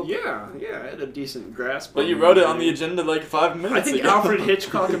detailed? Yeah, I had a decent grasp. But you wrote it on the agenda like 5 minutes I think ago. Alfred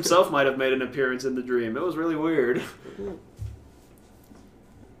Hitchcock himself might have made an appearance in the dream. It was really weird.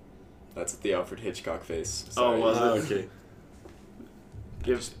 That's the Alfred Hitchcock face. Oh, Sorry. was it? Okay. I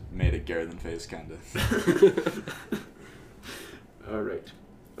just made a Garlynn face, kind of. All right.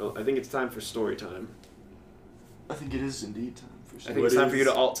 Well, I think it's time for story time. I think it is indeed time for I think it's time for you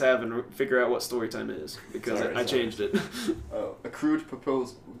to alt tab and figure out what story time is because Sorry. I changed it. Oh, a crude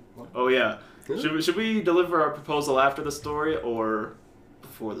proposal. Oh yeah. Should we deliver our proposal after the story or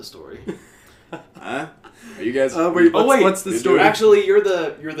before the story? Huh? Are you guys? Wait, what's the You're story? doing- Actually, you're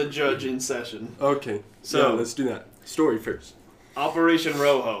the judge in session. Okay. So- yeah, let's do that. Story first. Operation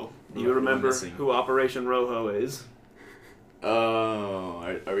Rojo. Do you What am I remember missing? who Operation Rojo is? Oh,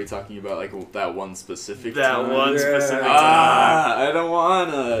 are we talking about like that one specific? That time? one Yeah. specific time. I don't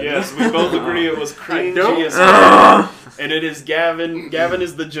wanna. Yes, we both agree it was cringy don't- as hell. And it is Gavin. Gavin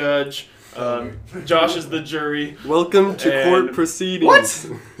is the judge. Josh is the jury. Welcome to And- court proceedings.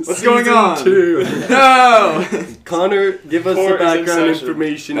 What? What's going on? Season 2. No. Connor, give us the Court is in background session.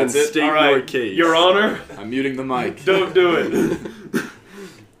 information That's and it? state All right, your case. Your Honor, I'm muting the mic. don't do it.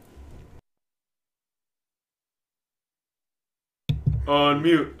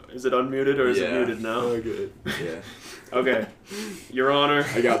 Unmute. Is it unmuted or is it Yeah. muted now? Oh, good. Yeah. Okay. Your Honor.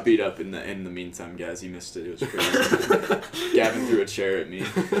 I got beat up in the meantime, guys. You missed it. It was crazy. Gavin threw a chair at me.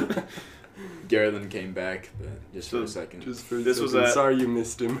 Garlynn came back, but just for a second. Just for This was something. at- Sorry you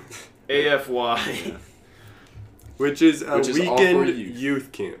missed him. AFY. Yeah. Which is a Which is all weekend for youth.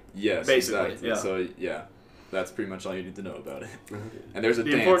 youth camp. Yes, Basically, exactly. yeah. So yeah, that's pretty much all you need to know about it. And there's a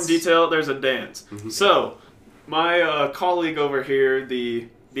The dance. important detail, there's a dance. Mhm. So, my colleague over here, the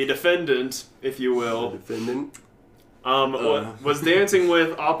defendant, if you The will, defendant. was dancing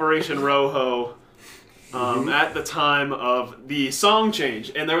with Operation Rojo at the time of the song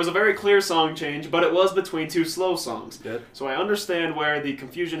change. And there was a very clear song change, but it was between two slow songs. Yep. So I understand where the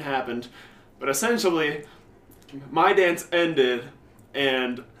confusion happened, but essentially, my dance ended,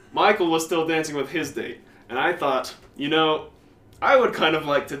 and Michael was still dancing with his date. And I thought, you know, I would kind of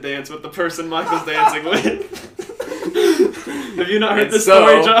like to dance with the person Michael's dancing with. Have you not heard And this so-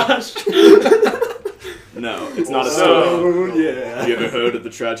 story, Josh? No, it's not a Oh, story. yeah. Have you ever heard of the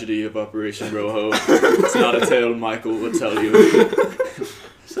tragedy of Operation Rojo? It's not a tale Michael would tell you.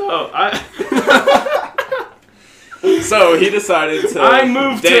 So he decided to I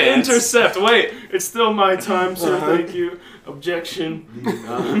moved to dance. intercept. Wait, it's still my time, sir. Thank you. Objection.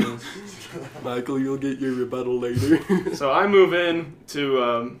 Michael, you'll get your rebuttal later. So I move in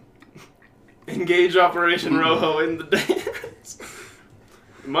to engage Operation Rojo in the dance.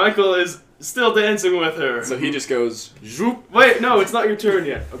 Michael is still dancing with her. So he just goes, zoop. Wait, no, it's not your turn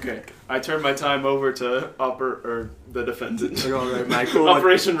yet. Okay, I turn my time over to the defendant. All right, Michael.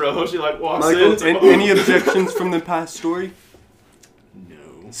 Operation Rojo. She like walks in. Michael, It's like, any objections from the past story? No.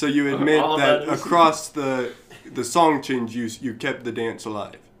 So you admit All of that that is- across the song change, you kept the dance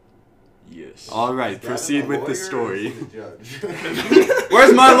alive. Yes. All right, Is that proceed a with the lawyer or story. is he the judge?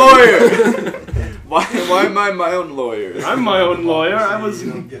 Where's my lawyer? Why am I my own lawyer? I'm my own lawyer. I was.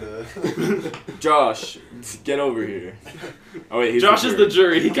 You don't get a... Josh, get over here. Oh wait, he's Josh is the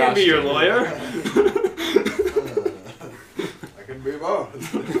jury. He can't be Josh your can. lawyer. I can be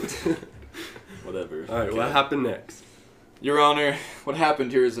both. Whatever. All right, Okay. what happened next? Your Honor, what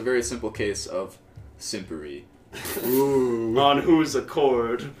happened here is a very simple case of simpery. Ooh. On whose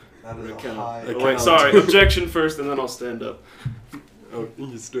accord? That is a Account. high... Account. Oh, wait, sorry. Objection first, and then I'll stand up. Oh,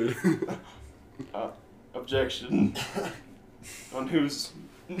 you stood. Objection. On whose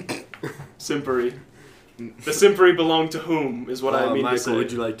simpery? The simpery belonged to whom, is what I mean Michael, to say.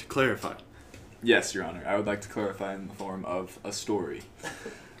 would you like to clarify? Yes, Your Honor. I would like to clarify in the form of a story.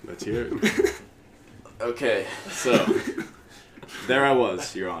 Let's hear it. Okay, so there I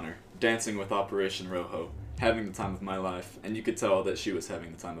was, Your Honor, dancing with Operation Rojo, having the time of my life, and you could tell that she was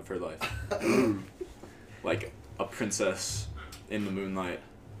having the time of her life. Like a princess in the moonlight.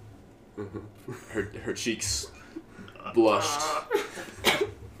 Her cheeks blushed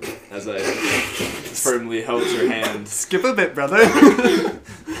as I firmly held her hand. Skip a bit, brother.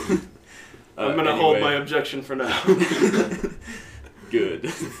 I'm gonna hold my objection for now.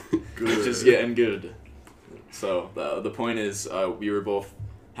 Good. Good. Just getting good. So the point is, we were both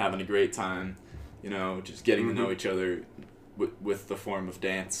having a great time, you know, just getting to know each other with the form of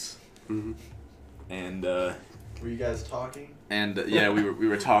dance. And Were you guys talking? and yeah, we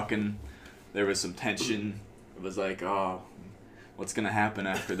were talking. There was some tension. It was like, oh, what's gonna happen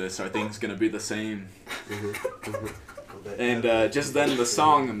after this? Are things gonna be the same? And just then the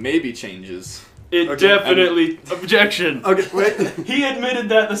song maybe changes. It Okay, definitely... Objection! Okay, wait. He admitted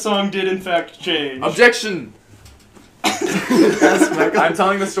that the song did in fact change. Objection! Yes, Michael. I'm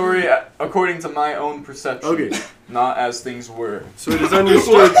telling the story according to my own perception, Okay. not as things were. So it is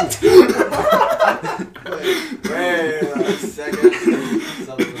understood. Wait a second.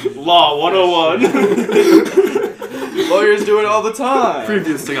 Something- Law 101. Lawyers do it all the time.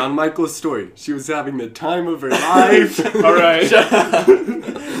 Previously on Michael's story, she was having the time of her life. Alright.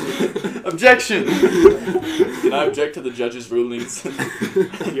 Objection! Can I object to the judge's rulings? You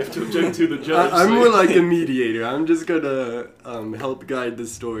have to object to the judge. I'm more like a mediator. I'm just gonna help guide the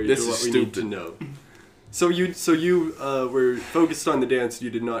story This to what is we need to stupid. know. So you were focused on the dance. You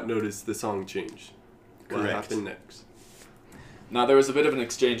did not notice the song change. What Correct. happened next? Now, there was a bit of an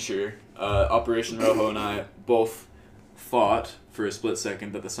exchange here. Operation Rojo and I both thought for a split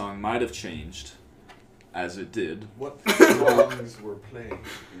second that the song might have changed, as it did. What songs were playing? Do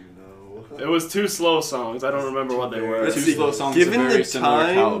you know? It was two slow songs. I don't remember what they were. Let's Two see. slow songs Given of very the similar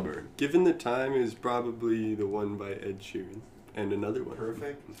time, caliber. given the time, is probably the one by Ed Sheeran and another one.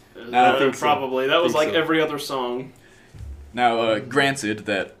 Perfect. I think so. Probably. That was Think like so. every other song. Now, granted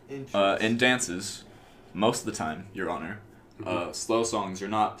that in Interesting. dances, most of the time, Your Honor, slow songs are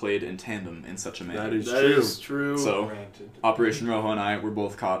not played in tandem in such a manner. That is That true. is true. So, Granted. Operation Rojo and I were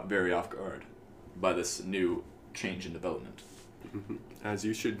both caught very off guard by this new change in development. As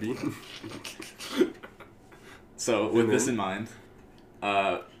you should be. So, with And this then? in mind,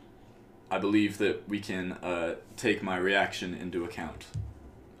 I believe that we can take my reaction into account,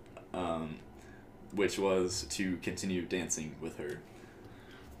 which was to continue dancing with her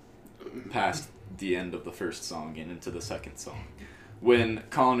past the end of the first song and into the second song, when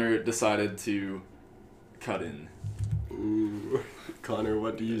Connor decided to cut in. Ooh. Connor,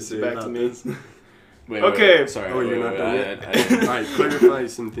 what do you It's say back about to me. this? Wait, Okay. Sorry. Oh, you're not done yet? Alright, clarify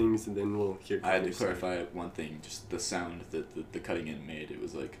some things and then we'll hear. I had to clarify one thing. Just the sound that the cutting in made. It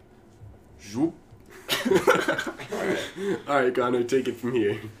was like, zoop. Alright, Connor, take it from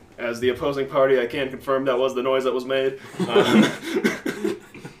here. As the opposing party, I can confirm that was the noise that was made.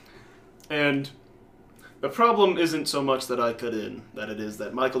 And the problem isn't so much that I cut in, that it is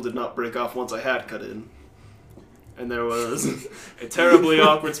that Michael did not break off once I had cut in. And there was a terribly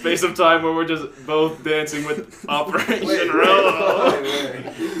awkward space of time where we're just both dancing with Operation Row.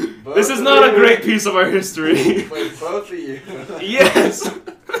 Wait. This is not a great piece of our history. Wait, both of you. Yes!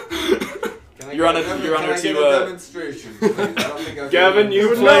 Your Honor, demonstration, please? I don't think I've Gavin,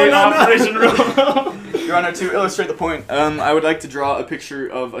 you play Operation Row. Your Honor, to illustrate the point, I would like to draw a picture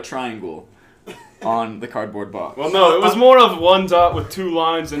of a triangle on the cardboard box. Well, no, it was more of one dot with two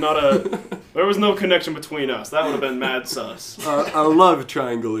lines and not a... There was no connection between us. That would have been mad sus. A love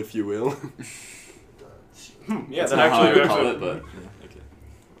triangle, if you will. Yeah, That's that not how I actually... would call it, but... Yeah, okay.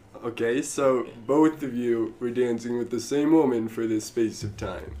 Okay, so both of you were dancing with the same woman for this space of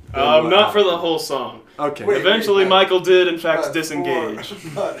time. not for the whole song. Okay. Eventually, Michael did, in fact, disengage.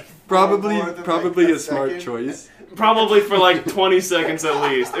 Probably a smart choice. Probably for like 20 seconds at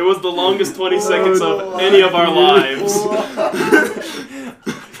least. It was the longest 20 seconds of any of our lives.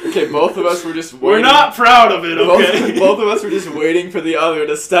 Okay, both of us were just waiting. We're not proud of it, okay? Both of us were just waiting for the other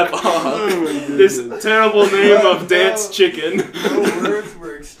to step off. This terrible name of Dance Chicken. No words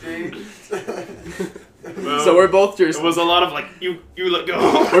were exchanged. Well, So we're both just... it was a lot of like, you let go.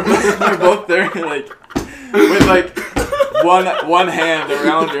 We're both there, like, with like one hand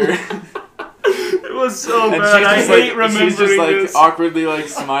around her. It was so And bad. I she's hate just remembering she's just like this. awkwardly like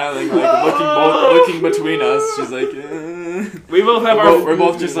smiling, like looking between us. She's like, We both have we're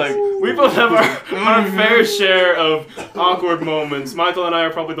both just like, We both have our fair share of awkward moments. Michael and I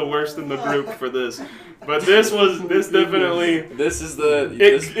are probably the worst in the group for this. But this definitely... this is the...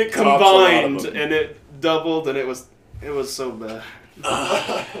 It combined, and it doubled, and it was so bad.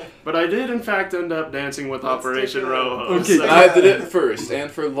 But I did, in fact, end up dancing with Operation Rojo. Okay. so- I did it first, and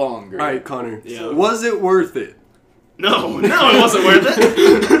for longer. Alright, Connor. Yeah. Was it worth it? No, it wasn't worth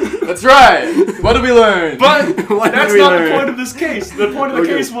it. That's right! What did we learn? But What that's did we not learn? the point of this case. The point of the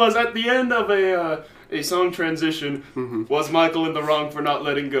Okay. case was at the end of a song transition, was Michael in the wrong for not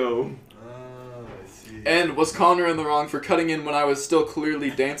letting go? I see. And was Connor in the wrong for cutting in when I was still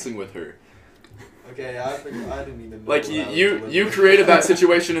clearly dancing with her? Okay, I didn't even know. Like, what I was you delivering. created that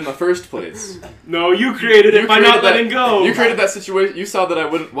situation in the first place. No, you created it by not letting go. You created that situation. You saw that I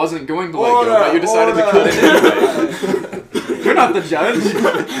wasn't going to let Order, go, but you decided to cut it anyway. You're not the judge.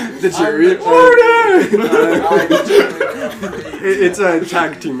 The jury. It's a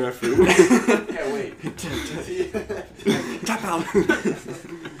tag team effort. Yeah, wait. Tap out.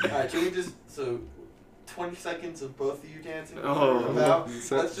 Alright, can we just 20 seconds of both of you dancing? Oh. About?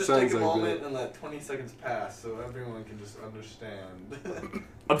 So- Let's just sounds take a like moment that. and let 20 seconds pass so everyone can just understand.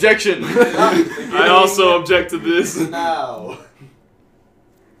 Objection. I also object to this. Now.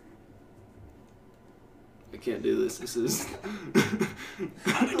 I can't do this. This is...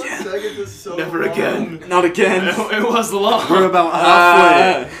 Not again. Seconds is so Never long. again. Not again. It was long. We're about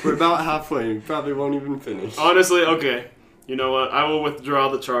halfway. We're about halfway. We probably won't even finish. Honestly, okay. You know what? I will withdraw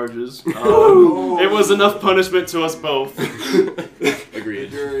the charges. It was enough punishment to us both.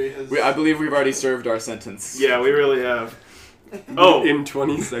 Agreed. The jury has... I believe we've already served our sentence. Yeah, we really have. Oh, In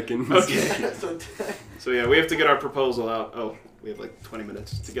 20 seconds. okay. so So yeah, we have to get our proposal out. Oh, we have like 20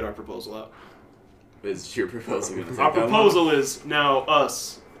 minutes to get our proposal out. Is your proposal going to take Our that long? proposal is now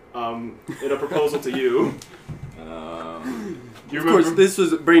us. In a proposal to you. You Of course, remember? this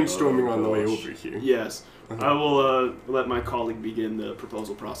was brainstorming Oh, on the way gosh. over here. Yes. I will let my colleague begin the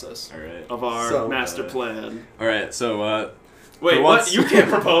proposal process Alright. of our So, master plan. Alright, so, Wait, for what? once- You can't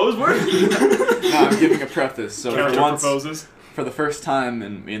propose? Where? no, I'm giving a preface. So, for Counter once, proposes. for the first time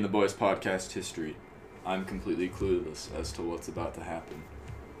in Me and the Boys podcast history, I'm completely clueless as to what's about to happen.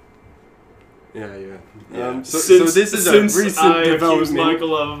 Yeah. Yeah. So Since this is a since recent I accused development.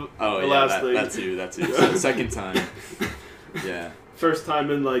 Michael of Oh, the yeah, last thing. that's you. So, second time. Yeah. First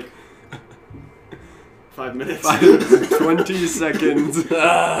time in like 5 minutes. 20 seconds.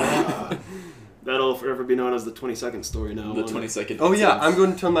 That'll forever be known as the 20-second story now. The 22nd. Oh yeah, incident. I'm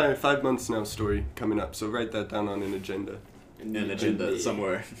going to tell my 5 months now story coming up. So write that down on an agenda. An agenda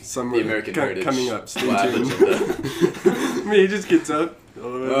somewhere. Somewhere The American co- Heritage coming up. Stay Lab tuned. agenda. Me, he just gets up.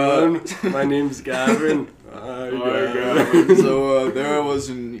 Hello, everyone. My name's Gavin. Hi, Gavin. So there I was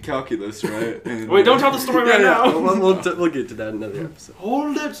in calculus, right? And, Wait, don't tell the story right now. We'll get to that in another episode.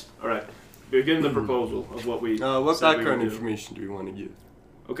 Hold it. All right. Begin the proposal of what we. What said we background would do. information do we want to give?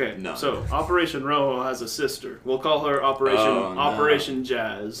 Okay, No. so Operation Rojo has a sister. We'll call her Oh, no. Operation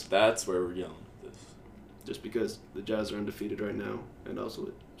Jazz, That's where we're going with this. just because the Jazz are undefeated right now, and also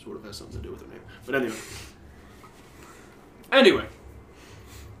it sort of has something to do with their name. But anyway,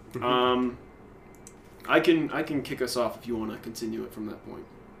 I can kick us off if you want to continue it from that point.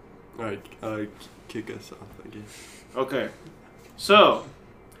 Alright, kick us off, I guess. Okay, so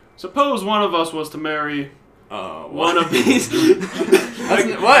suppose one of us was to marry one What? of these.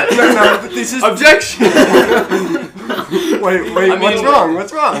 What? No, this is... Objection! Wait, I mean, what's wrong?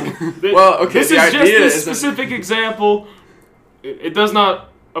 What's wrong? Well, okay, This the is idea just a is specific example. It does not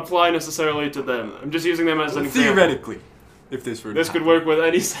apply necessarily to them. I'm just using them as an example. Theoretically, if this were to This could happen. work with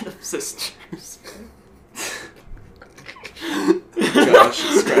any set of sisters. Josh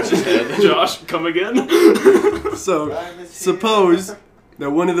scratch his head. Josh, come again? So, suppose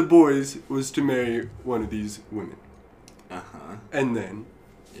that one of the boys was to marry one of these women. Uh-huh. And then...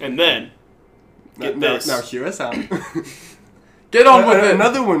 And then, get now, this. Now hear us out. Get on with it!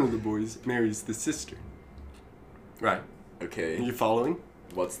 Another one of the boys marries the sister. Right. Are Okay, you following?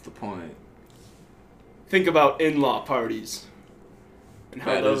 what's the point? Think about in-law parties. And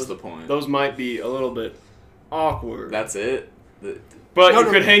how That those, is the point. those might be a little bit awkward. That's it? But No, you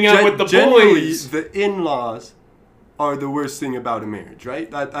no, could hang out with the generally, boys. the in-laws are the worst thing about a marriage, right?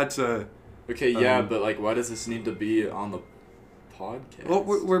 That's a... Okay, yeah, but like, why does this need to be on the podcast? Well,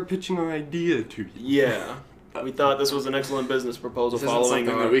 we're pitching our idea to you. Yeah. We thought this was an excellent business proposal This isn't following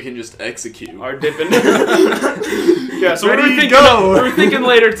something our, that we can just execute. our dip in... Yeah, so Ready, we were thinking, go! we were thinking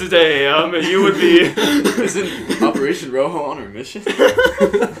later today, you would be... Isn't Operation Rojo on our mission?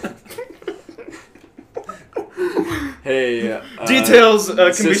 Hey, Details can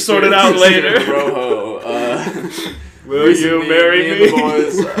be Sister- sorted out Sister later. Rojo, Will recently, you marry me? me? And the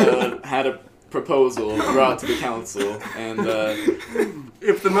boys had a proposal brought to the council, and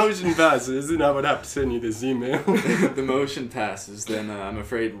If the motion passes, then I would have to send you this email. the motion passes, then I'm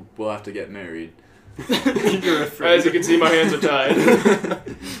afraid we'll have to get married. You're afraid. As you can see, my hands are tied.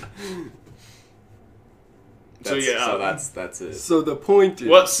 So That's it. So the point is...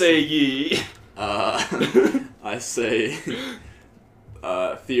 What say ye? I say,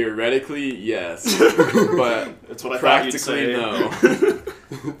 theoretically, yes, but That's what I thought you'd practically, say. no.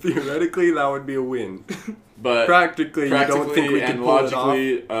 Theoretically, that would be a win. But Practically, you don't think we and can pull it off?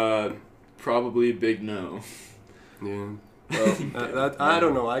 logically, probably big no. Yeah. Well, I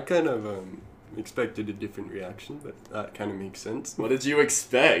don't know. I kind of expected a different reaction, but that kind of makes sense. What did you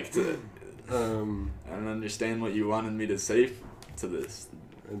expect? I Um, don't understand what you wanted me to say to this.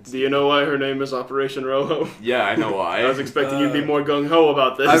 Do you know why her name is Operation Rojo? Yeah, I know why. I was expecting you'd be more gung-ho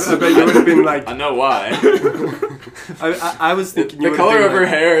about this. I bet you would have been like... I know why. I was thinking you The would color have of been her like,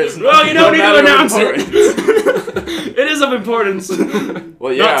 hair is Well, you no don't need to matter of announce it. importance. It is of importance.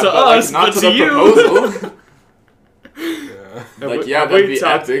 Well, yeah, Not to but us, not but to to the you. proposal. Yeah. Like, Have yeah, we that'd be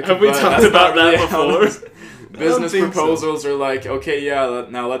talked, epic. Have we but talked that's about not really that how before? this- Business think so. proposals are like, okay, yeah,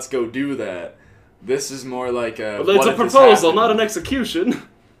 now let's go do that. This is more like a. Well, it's what a if this proposal, happened? not an execution.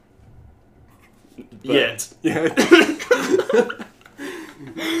 Yet. Yeah.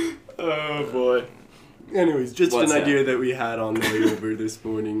 Oh boy. Anyways, just What's an that? idea that we had on the way over this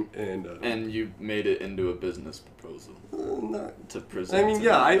morning, and... And you made it into a business proposal not, to present. I mean, to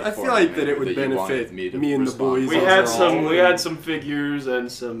yeah, me in a I feel format like that it would you wanted benefit me to me and the respond boys We to. had overall. we had some figures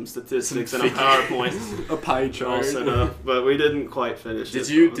and some statistics and a PowerPoint a pie all chart. set up, but we didn't quite finish it. Did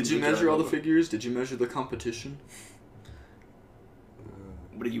you We measure tried all the over. figures? Did you measure the competition?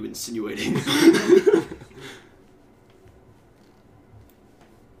 What are you insinuating?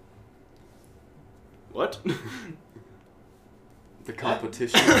 What? The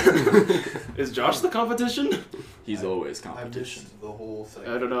competition. Is Josh the competition? He's always I competition. missed the whole thing.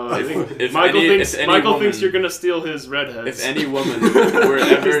 I don't know. I think If Michael any- thinks if any Michael woman- thinks you're gonna steal his redheads. If any woman were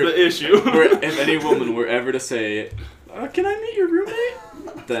is ever the issue. if any woman were ever to say, "Can I meet your roommate?"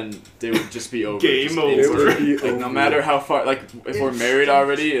 then they would just be over. Game just over. instantly. It would be Like, no over. matter how far, like if we're married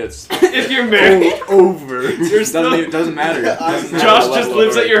already, it's If you're married, Over. you're still. doesn't matter. Doesn't matter Josh the just level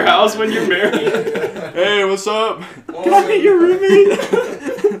lives of at your our- house when you're married. Hey, what's up? Can I meet your roommate?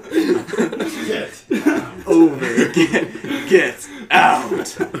 Over. Get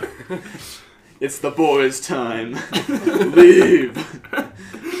out. It's the boys' time. Leave.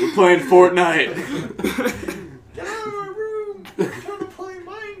 We're playing Fortnite. Get out of my room! I'm trying to play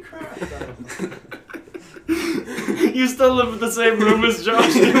Minecraft! You still live in the same room as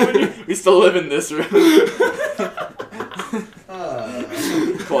Josh. when you- We still live in this room.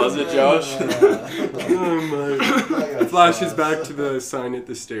 Closet, Josh. Oh my. Flashes back to the sign at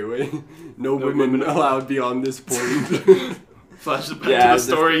the stairway. No women allowed beyond this point. Flash it back Yeah, to the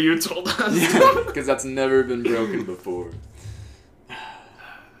story you told us. Yeah, because that's never been broken before.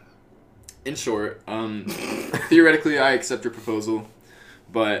 In short, theoretically, I accept your proposal,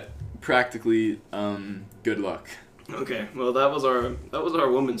 but practically, good luck. Okay, well that was our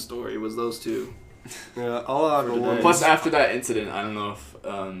woman's story. Was those two? Yeah, I'll have a woman. Plus, after that incident, I don't know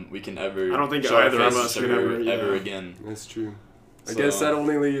if we can ever. I don't think show our either of faces us to can her ever, yeah. ever again. That's true. I So- guess that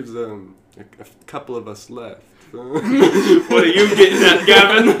only leaves a couple of us left. What are you getting at,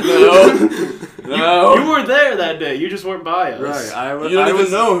 Gavin? No. You were there that day. You just weren't by us. Right, You don't I even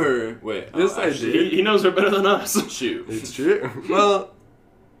was, know her. Wait. Yes, I actually, did. He knows her better than us. Shoot. It's true. Well,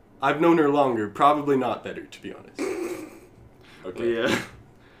 I've known her longer. Probably not better, to be honest. Okay. Yeah.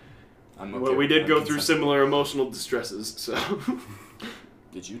 I'm okay. Well, we did I'm go through consenting. similar emotional distresses, so.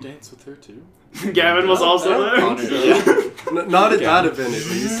 Did you dance with her too? Gavin was also there. Connor, yeah. Not at Okay. that event, at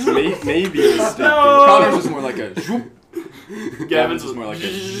least. Maybe a mistake. No. Connor's was more like a. Gavin's was more like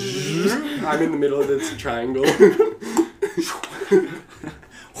a. I'm in the middle of this triangle.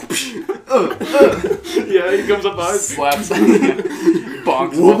 Yeah, he comes up behind. Slaps.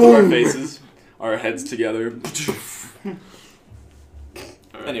 Bonks both of our faces. Our heads together.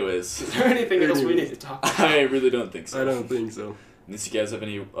 Anyways. Is there anything else we need to talk about? I really don't think so. I don't think so. Unless you guys have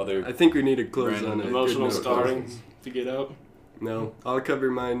any other. I think we need to close Random on a good Emotional note. scarring to get out. No, I'll cover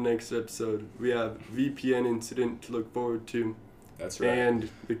mine next episode. We have VPN incident to look forward to, That's right. and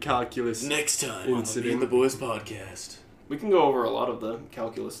the calculus. Next time on the Incident. Being the Boys podcast. We can go over a lot of the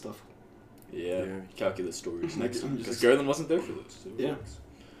calculus stuff. Yeah, Yeah. calculus stories next time. Because Just- Garlynn wasn't there for those. So it Yeah. works.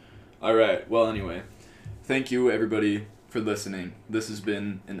 Alright, well, anyway. Thank you, everybody, for listening. This has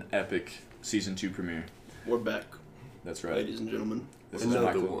been an epic Season 2 premiere. We're back, That's right. ladies and gentlemen. This Another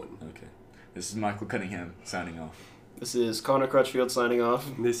is Michael. one. Okay. This is Michael Cunningham signing off. This is Connor Crutchfield signing off.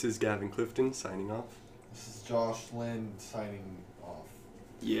 This is Gavin Clifton signing off. This is Josh Lynn signing off.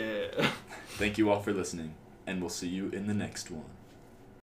 Yeah. Thank you all for listening, and we'll see you in the next one.